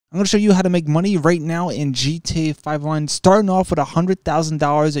I'm going to show you how to make money right now in GTA 5 Online, starting off with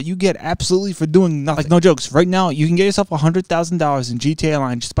 $100,000 that you get absolutely for doing nothing. Like, no jokes. Right now, you can get yourself $100,000 in GTA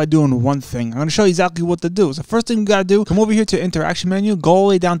Online just by doing one thing. I'm going to show you exactly what to do. So first thing you got to do, come over here to interaction menu, go all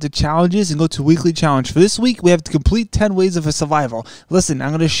the way down to challenges, and go to weekly challenge. For this week, we have to complete 10 ways of a survival. Listen, I'm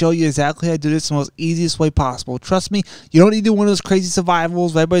going to show you exactly how to do this in the most easiest way possible. Trust me, you don't need to do one of those crazy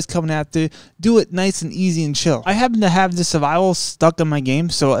survivals where everybody's coming after. Do it nice and easy and chill. I happen to have this survival stuck in my game,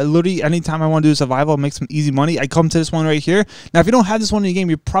 so literally anytime I want to do survival, make some easy money, I come to this one right here. Now, if you don't have this one in your game,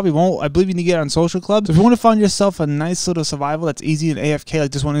 you probably won't. I believe you need to get it on social club. So if you want to find yourself a nice little survival that's easy and AFK like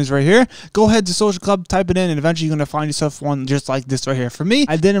this one is right here, go ahead to social club, type it in, and eventually you're going to find yourself one just like this right here. For me,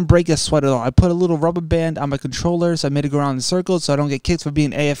 I didn't break a sweat at all. I put a little rubber band on my controller, so I made it go around in circles so I don't get kicked for being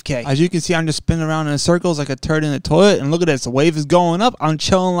AFK. As you can see, I'm just spinning around in circles like a turd in the toilet, and look at this. The wave is going up. I'm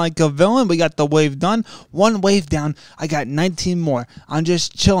chilling like a villain. We got the wave done. One wave down. I got 19 more. I'm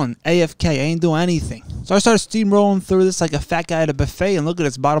just chilling. AFK. I ain't doing anything. So I started steamrolling through this like a fat guy at a buffet, and look at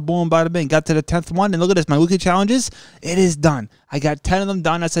this. Bada boom, bada bing. Got to the 10th one, and look at this. My weekly challenges. It is done. I got 10 of them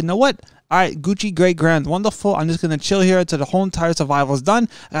done. I said, you know what? All right, Gucci, great, grand, wonderful. I'm just going to chill here until the whole entire survival is done.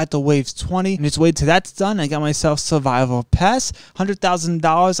 I got the waves 20. And just wait till that's done. I got myself survival pass.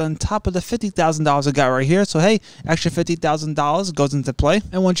 $100,000 on top of the $50,000 I got right here. So, hey, extra $50,000 goes into play.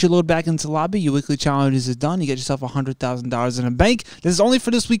 And once you load back into the lobby, your weekly challenges is done. You get yourself $100,000 in a bank. This is only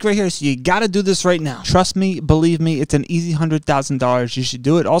for this week right here, so you got to do this right now. Trust me, believe me, it's an easy $100,000. You should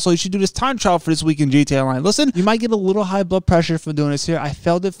do it. Also, you should do this time trial for this week in GTA Online. Listen, you might get a little high blood pressure for doing this here. I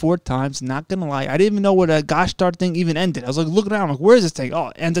failed it 4 times. Not gonna lie, I didn't even know where the gosh darn thing even ended. I was like looking around, like, where is this thing? Oh,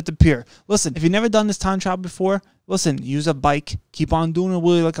 it ends at the pier. Listen, if you've never done this time trial before, listen, use a bike. Keep on doing a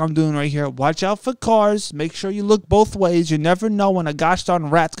wheelie like I'm doing right here. Watch out for cars. Make sure you look both ways. You never know when a gosh darn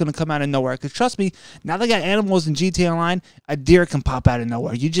rat's going to come out of nowhere. Because trust me, now they got animals in GTA Online, a deer can pop out of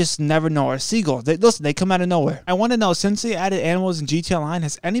nowhere. You just never know. Or seagulls. Listen, they come out of nowhere. I want to know, since they added animals in GTA Online,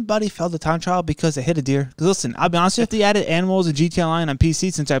 has anybody failed the time trial because they hit a deer? Because listen, I'll be honest with you, if they added animals in GTA Online on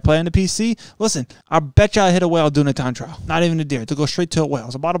PC, since I play on the PC, listen, I bet you I hit a whale doing a time trial. Not even a deer. To go straight to a whale.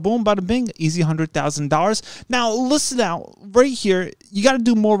 So bada boom, bada bing, easy $100,000. Now, listen out, right here, you got to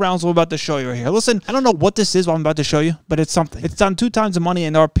do more rounds we're about to show you right here. Listen, I don't know what this is, what I'm about to show you, but it's something. It's done 2 times the money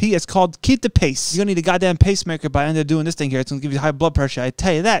in RP. It's called Keep the Pace. You're going to need a goddamn pacemaker by the end of doing this thing here. It's going to give you high blood pressure, I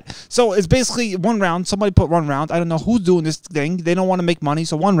tell you that. So it's basically 1 round. Somebody put 1 round. I don't know who's doing this thing. They don't want to make money,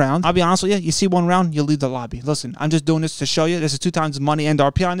 so 1 round. I'll be honest with you, you see 1 round, you leave the lobby. Listen, I'm just doing this to show you. This is 2 times the money and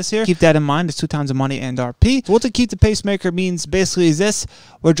RP on this here. Keep that in mind. It's 2 times the money and RP. So what the Keep the Pacemaker means basically is this.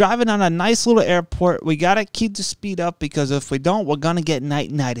 We're driving on a nice little airport. We got to keep the speed up because if we don't, we're going to get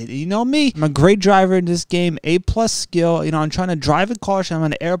night-nighted. You know me, I'm a great driver in this game, A+ skill. You know, I'm trying to drive with caution. I'm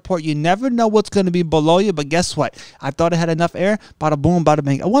in an airport. You never know what's going to be below you, but guess what? I thought I had enough air. Bada boom, bada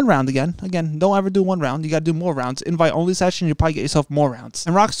bing. 1 round again. Again, don't ever do 1 round. You got to do more rounds. Invite only session, you'll probably get yourself more rounds.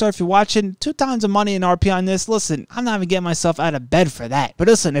 And Rockstar, if you're watching, 2 times the money in RP on this. Listen, I'm not even getting myself out of bed for that. But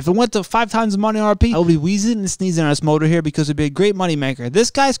listen, if it went to 5 times the money in RP, I will be wheezing and sneezing on this motor here because it'd be a great money maker.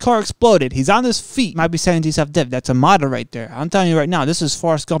 This guy's car exploded. He's on his feet. Might be saying to yourself, Div, that's a modder right there. I'm telling you right now, this is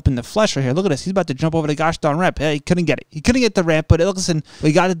Forrest Gump in the flesh right here. Look at this. He's about to jump over the gosh darn ramp. Hey, he couldn't get it. He couldn't get the ramp, but listen,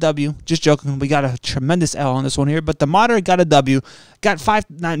 we got a W. Just joking. We got a tremendous L on this one here, but the modder got a W. Got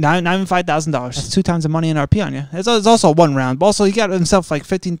 $5,000. That's 2 times the money in RP on you. It's also 1 round. But also, he got himself like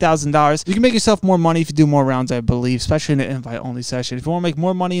 $15,000. You can make yourself more money if you do more rounds, I believe, especially in the invite only session. If you want to make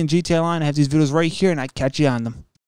more money in GTA Online, I have these videos right here, and I catch you on them.